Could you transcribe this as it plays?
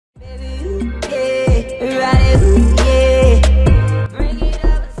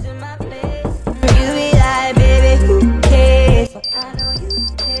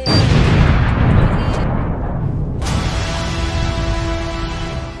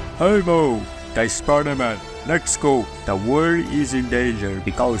Hey Mo, the Spider-Man, let's go. The world is in danger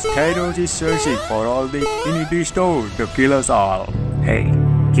because Thanos is searching for all the Infinity Stone to kill us all. Hey,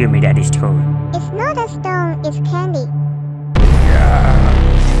 give me that stone. It's not a stone, it's candy.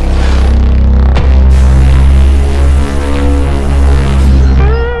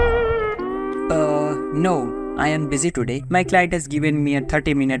 No, I am busy today. My client has given me a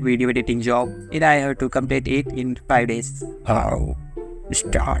 30-minute video editing job and I have to complete it in 5 days. How?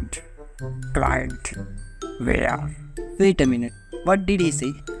 Start. Client. Where? Wait a minute, what did he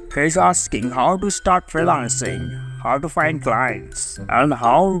say? He's asking how to start freelancing, how to find clients, and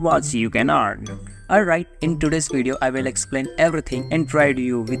how much you can earn. Alright, in today's video I will explain everything and provide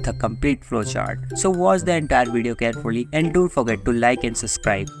you with a complete flowchart. So watch the entire video carefully and don't forget to like and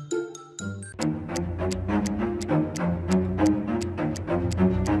subscribe.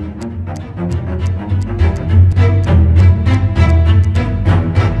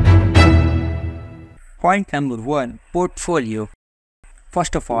 Point number 1. Portfolio.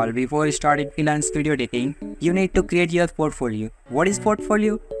 First of all, before starting freelance video editing, you need to create your portfolio. What is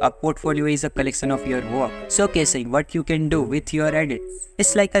portfolio? A portfolio is a collection of your work, showcasing what you can do with your edits.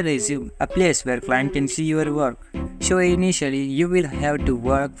 It's like a resume, a place where client can see your work. So initially, you will have to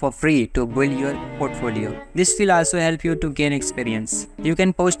work for free to build your portfolio. This will also help you to gain experience. You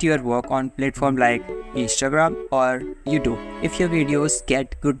can post your work on platforms like Instagram or YouTube. If your videos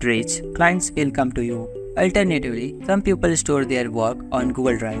get good reach, clients will come to you. Alternatively, some people store their work on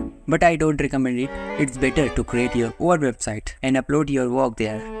Google Drive, but I don't recommend it. It's better to create your own website and upload your work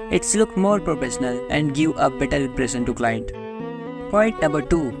there. It's look more professional and give a better impression to client. Point number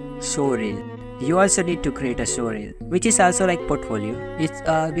 2. Showreel. You also need to create a showreel, which is also like portfolio. It's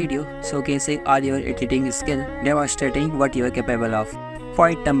a video showcasing all your editing skill, demonstrating what you are capable of.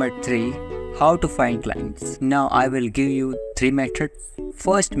 Point number 3. How to find clients. Now I will give you 3 methods.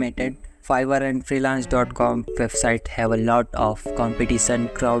 First method, Fiverr and Freelance.com website have a lot of competition,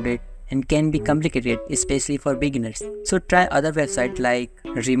 crowded, and can be complicated, especially for beginners. So try other websites like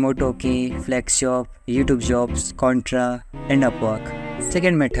Remote OK, Flexshop, YouTube Jobs, Contra, and Upwork.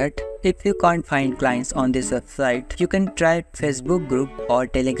 Second method, if you can't find clients on this website, you can try Facebook group or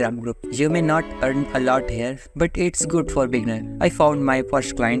Telegram group. You may not earn a lot here, but it's good for beginner. I found my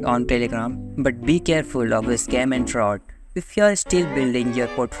first client on Telegram, but be careful of the scam and fraud. If you are still building your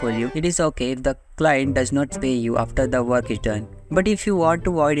portfolio, it is okay if the client does not pay you after the work is done. But if you want to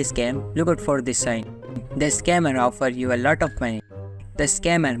avoid a scam, look out for this sign. The scammer offers you a lot of money. The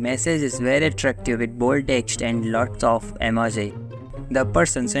scammer message is very attractive with bold text and lots of emoji. The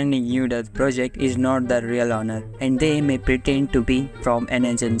person sending you the project is not the real owner, and they may pretend to be from an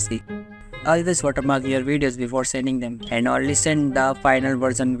agency. Always watermark your videos before sending them, and only send the final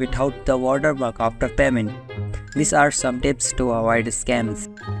version without the watermark after payment. These are some tips to avoid scams.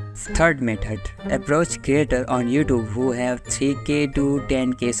 Third method, approach creators on YouTube who have 3k to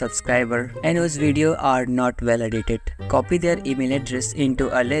 10k subscribers and whose videos are not well edited. Copy their email address into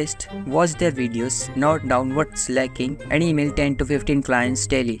a list, watch their videos, note down what's lacking, and email 10 to 15 clients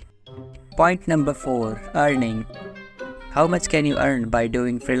daily. Point number 4. Earning. How much can you earn by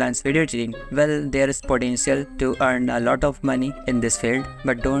doing freelance video editing? Well, there is potential to earn a lot of money in this field,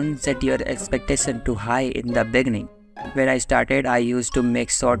 but don't set your expectation too high in the beginning. When I started, I used to make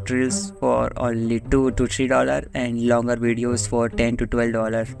short reels for only $2 to $3 and longer videos for $10 to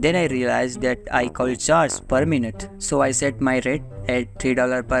 $12. Then I realized that I could charge per minute, so I set my rate at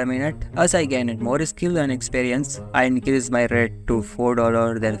 $3 per minute. As I gained more skill and experience, I increased my rate to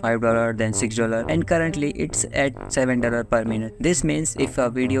 $4, then $5, then $6, and currently it's at $7 per minute. This means if a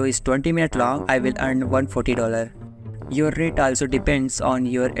video is 20 minutes long, I will earn $140. Your rate also depends on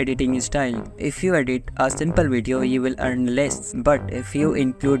your editing style. If you edit a simple video, you will earn less, but if you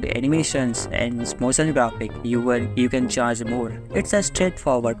include animations and motion graphic, you can charge more. It's a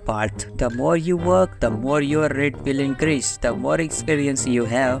straightforward path. The more you work, the more your rate will increase. The more experience you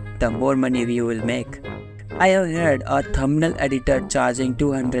have, the more money you will make. I have heard a thumbnail editor charging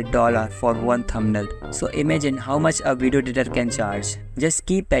 $200 for one thumbnail. So imagine how much a video editor can charge. Just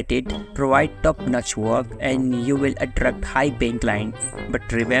keep at it, provide top-notch work, and you will attract high-paying clients.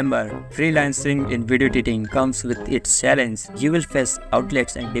 But remember, freelancing in video editing comes with its challenge. You will face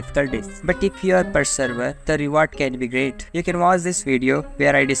outlets and difficulties. But if you are a perseverer, the reward can be great. You can watch this video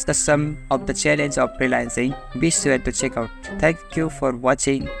where I discuss some of the challenges of freelancing. Be sure to check out. Thank you for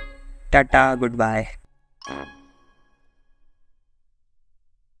watching. Tata, goodbye.